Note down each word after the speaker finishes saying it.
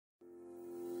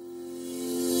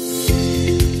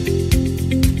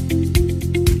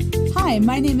Hi,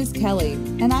 my name is Kelly,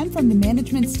 and I'm from the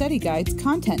Management Study Guide's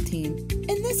content team.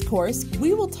 In this course,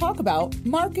 we will talk about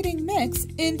marketing mix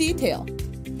in detail.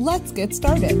 Let's get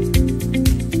started.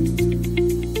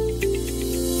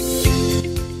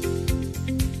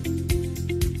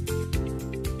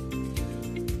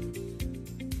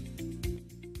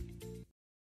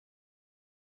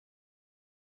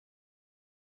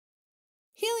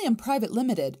 Helium Private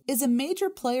Limited is a major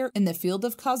player in the field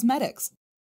of cosmetics.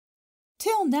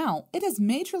 Till now, it has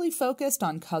majorly focused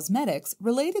on cosmetics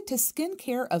related to skin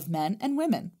care of men and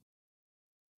women.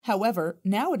 However,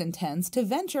 now it intends to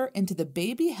venture into the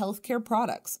baby healthcare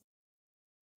products.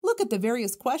 Look at the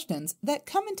various questions that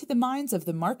come into the minds of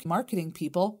the marketing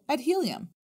people at Helium.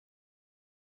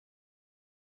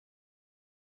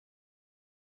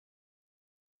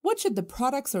 What should the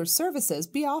products or services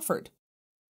be offered?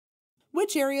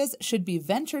 Which areas should be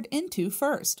ventured into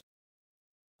first?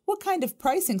 What kind of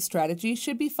pricing strategy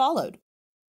should be followed?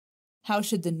 How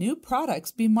should the new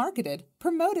products be marketed,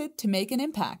 promoted to make an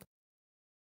impact?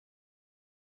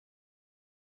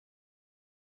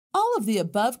 All of the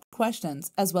above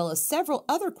questions, as well as several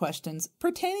other questions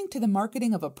pertaining to the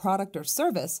marketing of a product or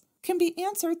service, can be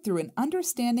answered through an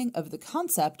understanding of the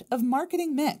concept of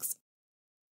marketing mix.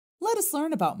 Let us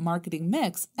learn about marketing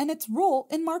mix and its role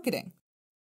in marketing.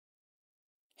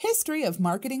 History of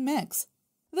marketing mix.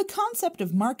 The concept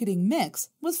of marketing mix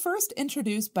was first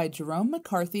introduced by Jerome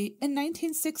McCarthy in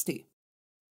 1960.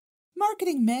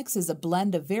 Marketing mix is a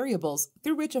blend of variables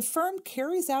through which a firm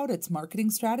carries out its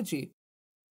marketing strategy.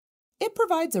 It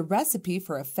provides a recipe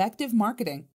for effective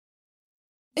marketing.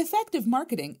 Effective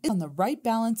marketing is on the right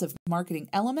balance of marketing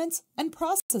elements and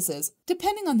processes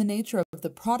depending on the nature of the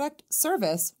product,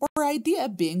 service, or idea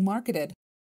being marketed.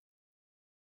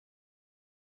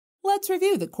 Let's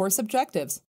review the course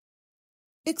objectives.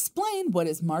 Explain what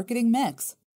is marketing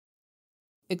mix.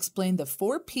 Explain the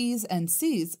 4 P's and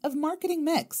C's of marketing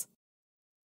mix.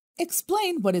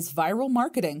 Explain what is viral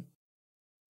marketing.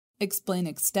 Explain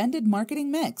extended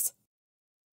marketing mix.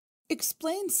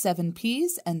 Explain 7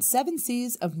 P's and 7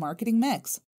 C's of marketing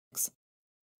mix.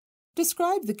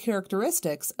 Describe the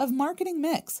characteristics of marketing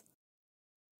mix.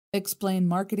 Explain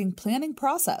marketing planning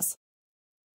process.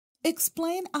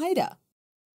 Explain IDA.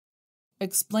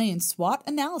 Explain SWOT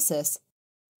analysis.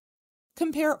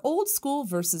 Compare old school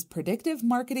versus predictive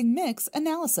marketing mix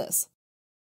analysis.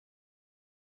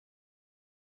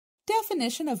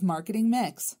 Definition of marketing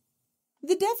mix.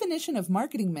 The definition of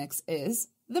marketing mix is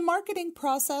the marketing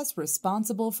process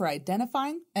responsible for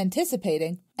identifying,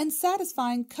 anticipating, and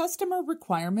satisfying customer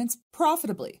requirements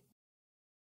profitably.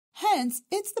 Hence,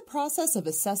 it's the process of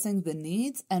assessing the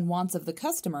needs and wants of the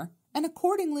customer and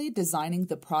accordingly designing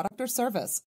the product or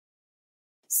service.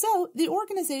 So, the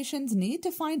organizations need to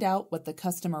find out what the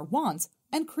customer wants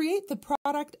and create the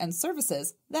product and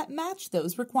services that match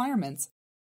those requirements.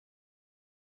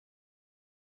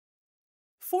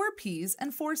 4 P's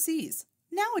and 4 C's.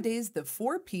 Nowadays, the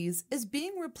 4 P's is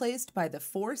being replaced by the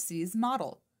 4 C's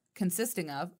model, consisting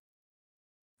of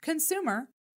consumer,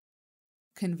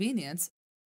 convenience,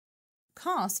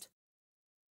 cost,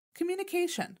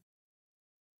 communication.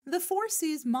 The 4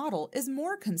 C's model is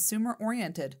more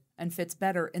consumer-oriented and fits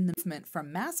better in the movement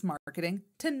from mass marketing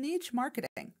to niche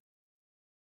marketing.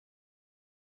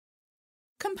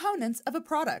 Components of a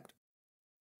product: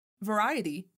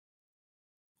 variety,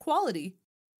 quality,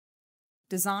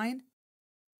 design,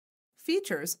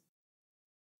 features,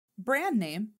 brand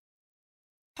name,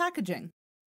 packaging.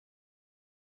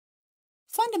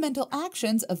 Fundamental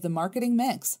actions of the marketing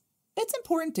mix. It's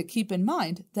important to keep in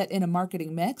mind that in a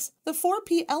marketing mix, the 4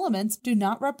 P elements do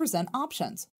not represent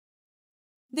options.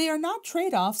 They are not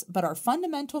trade-offs but are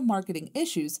fundamental marketing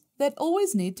issues that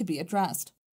always need to be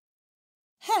addressed.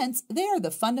 Hence, they are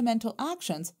the fundamental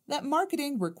actions that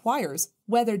marketing requires,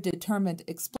 whether determined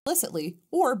explicitly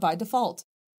or by default.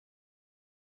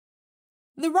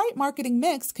 The right marketing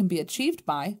mix can be achieved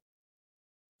by: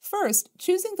 first,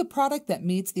 choosing the product that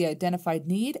meets the identified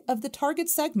need of the target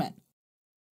segment.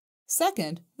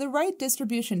 Second, the right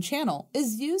distribution channel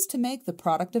is used to make the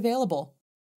product available.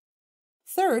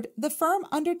 Third, the firm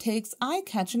undertakes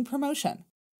eye-catching promotion.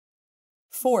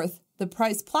 Fourth, the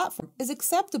price platform is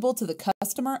acceptable to the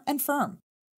customer and firm.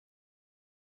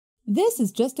 This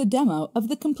is just a demo of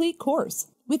the complete course.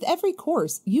 With every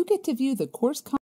course, you get to view the course content